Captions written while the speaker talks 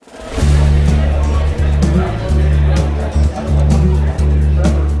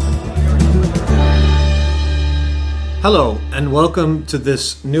Hello, and welcome to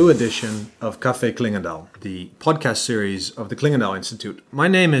this new edition of Café Klingendael, the podcast series of the Klingendael Institute. My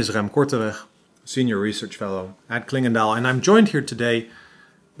name is Rem Korteweg, Senior Research Fellow at Klingendael, and I'm joined here today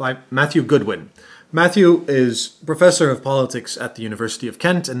by Matthew Goodwin. Matthew is Professor of Politics at the University of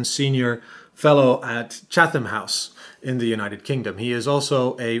Kent and Senior Fellow at Chatham House in the United Kingdom. He is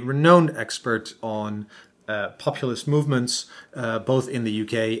also a renowned expert on populist movements, both in the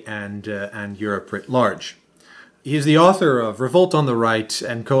UK and Europe writ large. He is the author of Revolt on the Right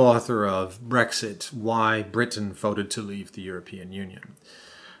and co-author of Brexit, Why Britain Voted to Leave the European Union.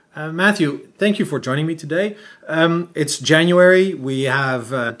 Matthew, thank you for joining me today. It's January. We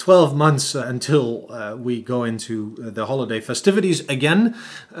have 12 months until we go into the holiday festivities again.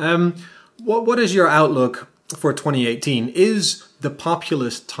 What is your outlook for 2018? Is the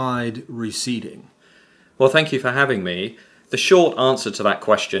populist tide receding? Well, thank you for having me. The short answer to that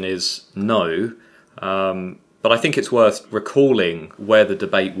question is no. But I think it's worth recalling where the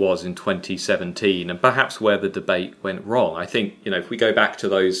debate was in 2017 and perhaps where the debate went wrong. I think, if we go back to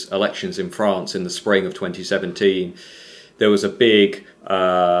those elections in France in the spring of 2017, there was a big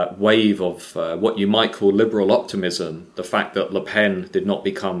wave of what you might call liberal optimism. The fact that Le Pen did not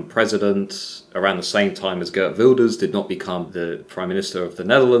become president around the same time as Geert Wilders did not become the Prime Minister of the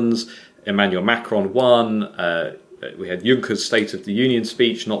Netherlands. Emmanuel Macron won. We had Juncker's State of the Union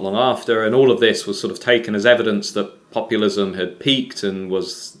speech not long after, and all of this was sort of taken as evidence that populism had peaked and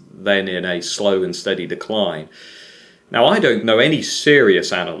was then in a slow and steady decline. Now, I don't know any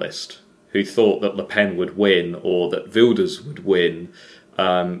serious analyst who thought that Le Pen would win or that Wilders would win,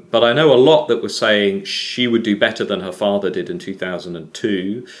 but I know a lot that were saying she would do better than her father did in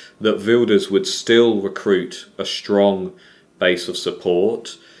 2002, that Wilders would still recruit a strong base of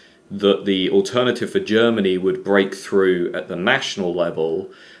support, that the Alternative for Germany would break through at the national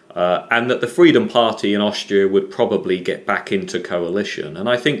level, and that the Freedom Party in Austria would probably get back into coalition. And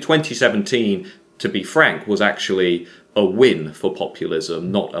I think 2017, to be frank, was actually a win for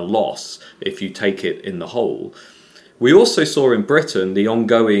populism, not a loss, if you take it in the whole. We also saw in Britain the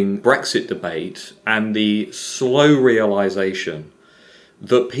ongoing Brexit debate and the slow realisation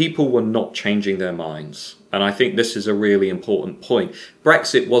that people were not changing their minds. And I think this is a really important point.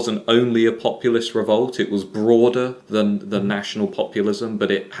 Brexit wasn't only a populist revolt, it was broader than the national populism, but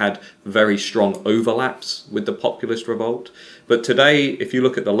it had very strong overlaps with the populist revolt. But today, if you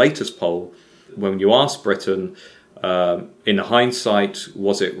look at the latest poll, when you ask Britain, in hindsight,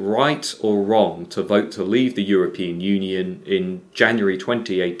 was it right or wrong to vote to leave the European Union in January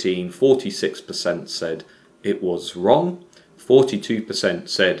 2018, 46% said it was wrong, 42%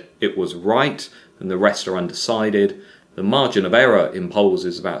 said it was right, and the rest are undecided. The margin of error in polls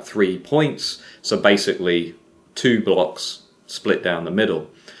is about 3 points, so basically 2 blocks split down the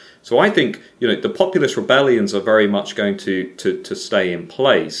middle. So I think the populist rebellions are very much going to stay in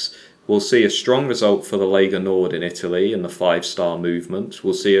place. We'll see a strong result for the Lega Nord in Italy and the Five Star Movement.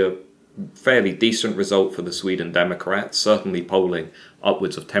 We'll see a fairly decent result for the Sweden Democrats, certainly polling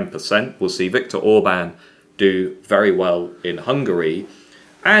upwards of 10%. We'll see Viktor Orban do very well in Hungary.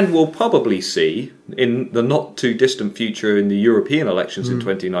 And we'll probably see, in the not too distant future in the European elections in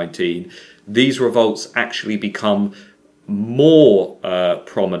 2019, these revolts actually become more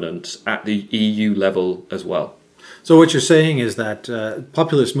prominent at the EU level as well. So what you're saying is that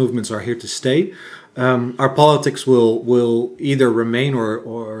populist movements are here to stay. Our politics will either remain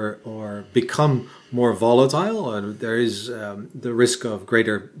or become more volatile. There is the risk of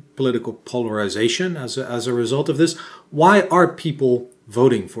greater political polarization as a result of this. Why are people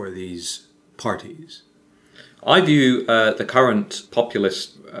voting for these parties? I view the current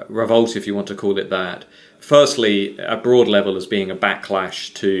populist revolt, if you want to call it that, firstly, at broad level as being a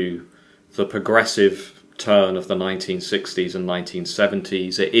backlash to the progressive turn of the 1960s and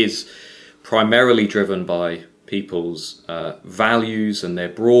 1970s. It is primarily driven by people's values and their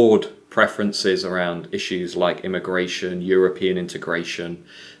broad preferences around issues like immigration, European integration,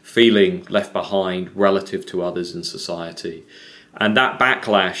 feeling left behind relative to others in society. And that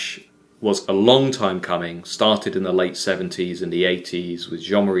backlash was a long time coming, started in the late 70s and the 80s with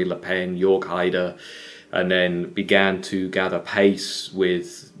Jean-Marie Le Pen, Jörg Haider, and then began to gather pace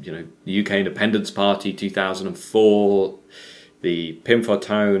with the UK Independence Party 2004, the Pim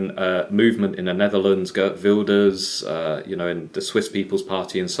Fortuyn movement in the Netherlands, Geert Wilders, and the Swiss People's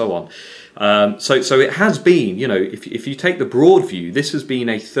Party and so on. So it has been, if you take the broad view, this has been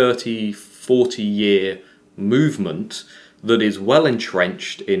a 30, 40-year movement that is well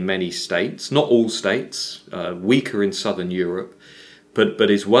entrenched in many states, not all states, weaker in Southern Europe, but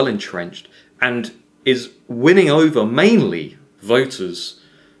is well entrenched and is winning over mainly voters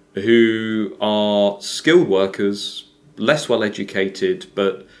who are skilled workers, less well educated,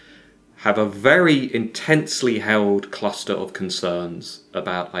 but have a very intensely held cluster of concerns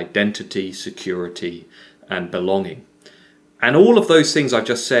about identity, security, and belonging. And all of those things I've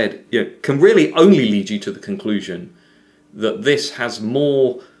just said, can really only lead you to the conclusion that this has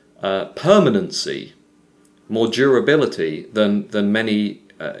more permanency, more durability than many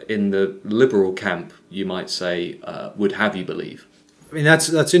in the liberal camp, you might say, would have you believe. I mean,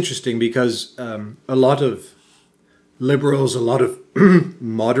 that's interesting because a lot of liberals, a lot of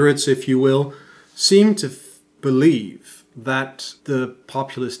moderates, if you will, seem to believe that the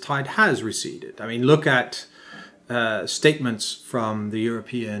populist tide has receded. I mean, look at statements from the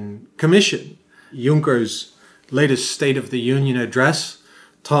European Commission. Juncker's latest State of the Union address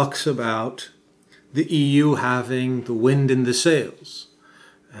talks about the EU having the wind in the sails.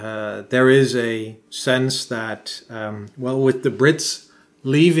 There is a sense that, with the Brits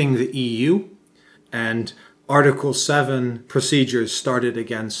leaving the EU and Article 7 procedures started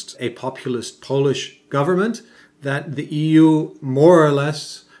against a populist Polish government, that the EU more or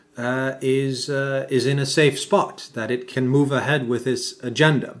less is in a safe spot, that it can move ahead with its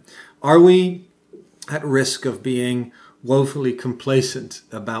agenda. Are we at risk of being woefully complacent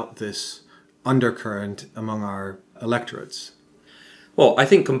about this undercurrent among our electorates? Well, I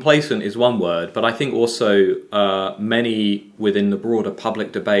think complacent is one word, but I think also many within the broader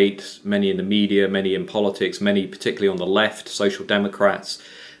public debate, many in the media, many in politics, many particularly on the left, social democrats,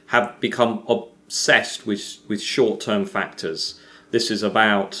 have become obsessed with short-term factors. This is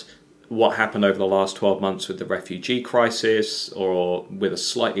about what happened over the last 12 months with the refugee crisis, or with a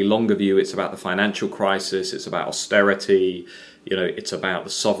slightly longer view, it's about the financial crisis, it's about austerity, it's about the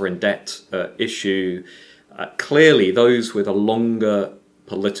sovereign debt issue. Clearly, those with a longer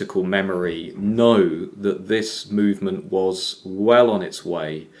political memory know that this movement was well on its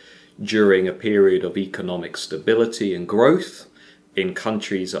way during a period of economic stability and growth in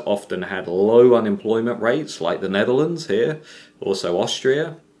countries that often had low unemployment rates, like the Netherlands here, also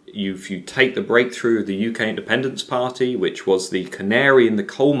Austria. If you take the breakthrough of the UK Independence Party, which was the canary in the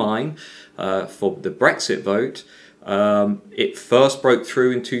coal mine for the Brexit vote, it first broke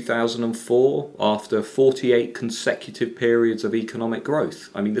through in 2004 after 48 consecutive periods of economic growth.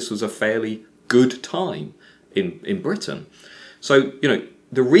 I mean, this was a fairly good time in Britain. So,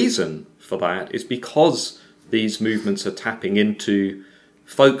 the reason for that is because these movements are tapping into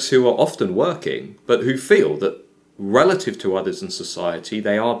folks who are often working, but who feel that relative to others in society,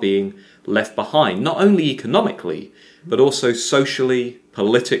 they are being left behind, not only economically, but also socially,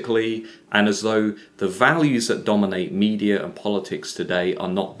 politically, and as though the values that dominate media and politics today are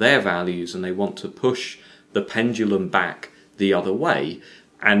not their values, and they want to push the pendulum back the other way.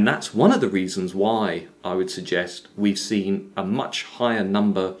 And that's one of the reasons why I would suggest we've seen a much higher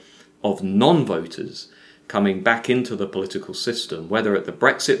number of non-voters coming back into the political system, whether at the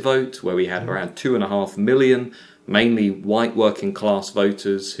Brexit vote, where we had around 2.5 million, mainly white working class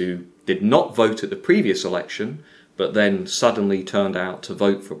voters who did not vote at the previous election, but then suddenly turned out to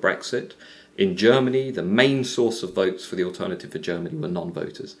vote for Brexit. In Germany, the main source of votes for the Alternative for Germany were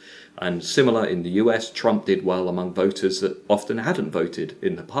non-voters. And similar in the US, Trump did well among voters that often hadn't voted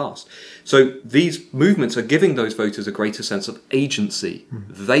in the past. So these movements are giving those voters a greater sense of agency.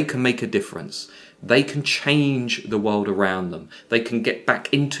 They can make a difference. They can change the world around them. They can get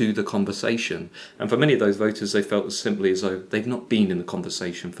back into the conversation. And for many of those voters, they felt as simply as though they've not been in the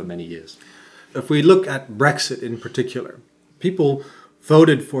conversation for many years. If we look at Brexit in particular, people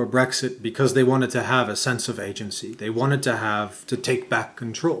voted for Brexit because they wanted to have a sense of agency. They wanted to take back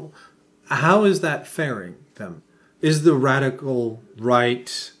control. How is that faring them? Is the radical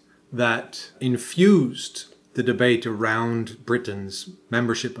right that infused the debate around Britain's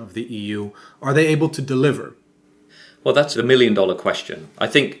membership of the EU, are they able to deliver? Well, that's the million-dollar question. I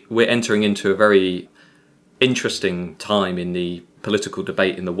think we're entering into a very interesting time in the political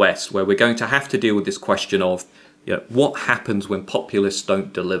debate in the West, where we're going to have to deal with this question of what happens when populists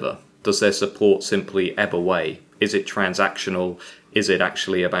don't deliver? Does their support simply ebb away? Is it transactional? Is it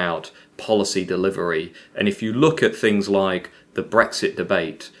actually about policy delivery? And if you look at things like the Brexit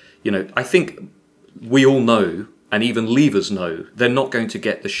debate, I think we all know, and even leavers know, they're not going to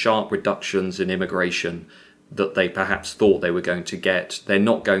get the sharp reductions in immigration that they perhaps thought they were going to get. They're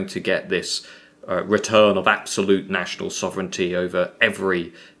not going to get this return of absolute national sovereignty over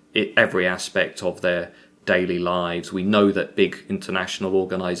every aspect of their daily lives. We know that big international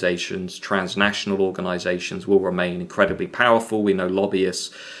organizations, transnational organizations will remain incredibly powerful. We know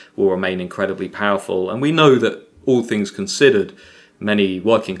lobbyists will remain incredibly powerful. And we know that, all things considered, many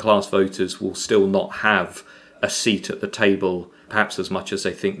working class voters will still not have a seat at the table, perhaps as much as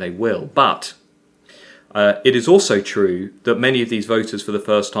they think they will. But It is also true that many of these voters for the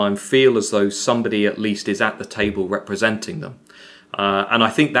first time feel as though somebody at least is at the table representing them. And I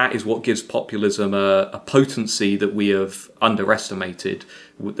think that is what gives populism a potency that we have underestimated,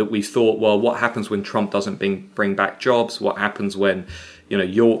 that we thought, well, what happens when Trump doesn't bring back jobs? What happens when,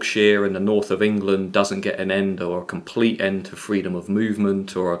 Yorkshire and the north of England doesn't get an end or a complete end to freedom of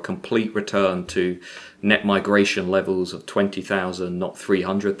movement or a complete return to net migration levels of 20,000, not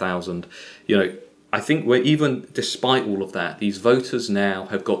 300,000? I think even despite all of that, these voters now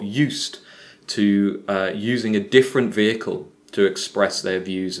have got used to using a different vehicle to express their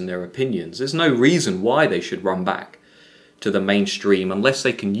views and their opinions. There's no reason why they should run back to the mainstream unless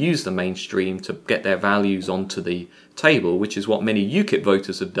they can use the mainstream to get their values onto the table, which is what many UKIP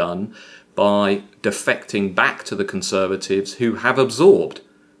voters have done by defecting back to the Conservatives who have absorbed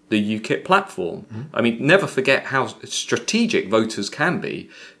the UKIP platform. Mm-hmm. I mean, never forget how strategic voters can be.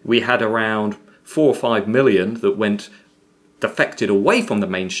 We had around 4 or 5 million that defected away from the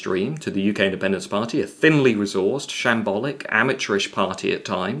mainstream to the UK Independence Party, a thinly resourced, shambolic, amateurish party at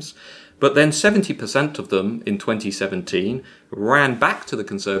times. But then 70% of them in 2017 ran back to the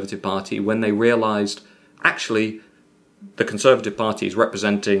Conservative Party when they realised, actually, the Conservative Party is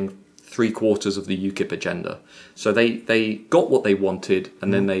representing 3/4 of the UKIP agenda. So they got what they wanted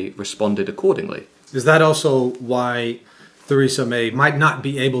and then they responded accordingly. Is that also why Theresa May might not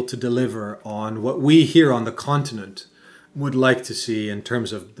be able to deliver on what we here on the continent would like to see in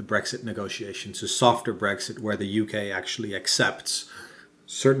terms of the Brexit negotiations, a softer Brexit where the UK actually accepts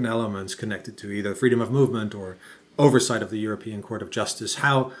certain elements connected to either freedom of movement or oversight of the European Court of Justice?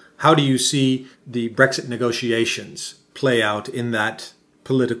 How do you see the Brexit negotiations play out in that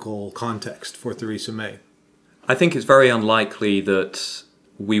political context for Theresa May? I think it's very unlikely that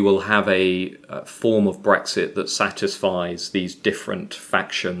we will have a form of Brexit that satisfies these different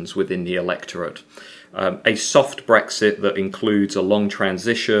factions within the electorate. A soft Brexit that includes a long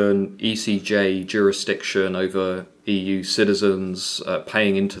transition, ECJ jurisdiction over EU citizens,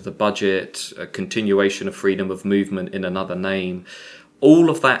 paying into the budget, a continuation of freedom of movement in another name, all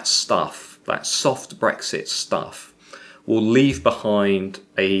of that stuff, that soft Brexit stuff, will leave behind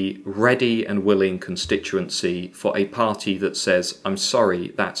a ready and willing constituency for a party that says, I'm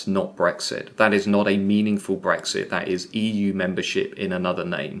sorry, that's not Brexit. That is not a meaningful Brexit. That is EU membership in another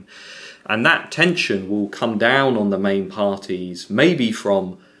name. And that tension will come down on the main parties, maybe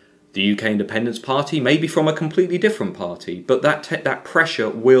from the UK Independence Party, maybe from a completely different party. But that pressure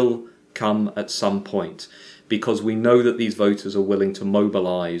will come at some point because we know that these voters are willing to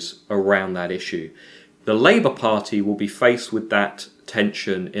mobilise around that issue. The Labour Party will be faced with that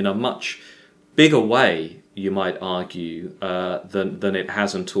tension in a much bigger way, you might argue, than it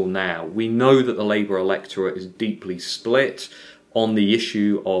has until now. We know that the Labour electorate is deeply split on the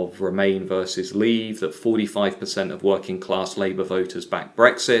issue of Remain versus Leave, that 45% of working class Labour voters back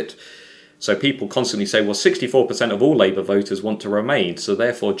Brexit. So people constantly say, well, 64% of all Labour voters want to remain, so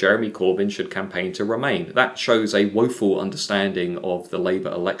therefore Jeremy Corbyn should campaign to remain. That shows a woeful understanding of the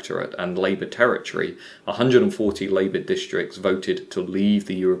Labour electorate and Labour territory. 140 Labour districts voted to leave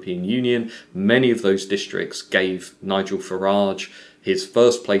the European Union. Many of those districts gave Nigel Farage his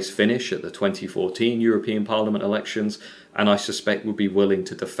first place finish at the 2014 European Parliament elections, and I suspect would be willing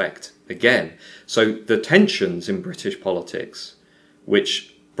to defect again. So the tensions in British politics,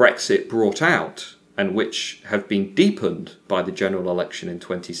 which Brexit brought out and which have been deepened by the general election in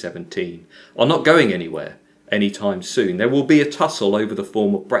 2017, are not going anywhere anytime soon. There will be a tussle over the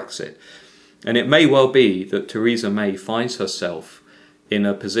form of Brexit. And it may well be that Theresa May finds herself in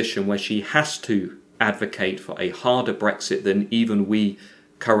a position where she has to advocate for a harder Brexit than even we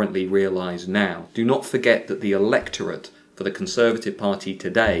currently realise now. Do not forget that the electorate for the Conservative Party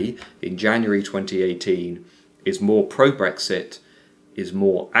today, in January 2018, is more pro-Brexit, is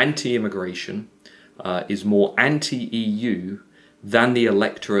more anti-immigration, is more anti-EU than the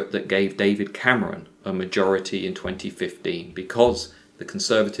electorate that gave David Cameron a majority in 2015, because the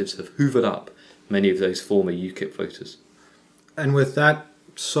Conservatives have hoovered up many of those former UKIP voters. And with that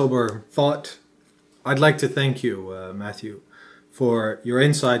sober thought, I'd like to thank you, Matthew, for your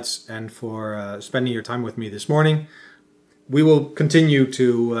insights and for spending your time with me this morning. We will continue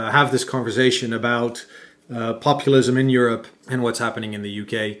to have this conversation about populism in Europe and what's happening in the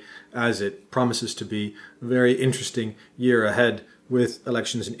UK, as it promises to be a very interesting year ahead with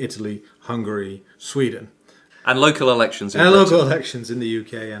elections in Italy, Hungary, Sweden. And local elections in Britain. Local elections in the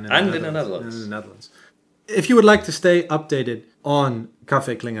UK and in the Netherlands. If you would like to stay updated on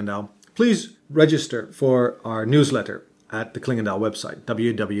Café Clingendael, please register for our newsletter at the Clingendael website,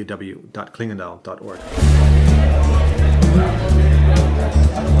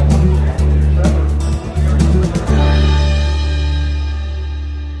 www.clingendael.org.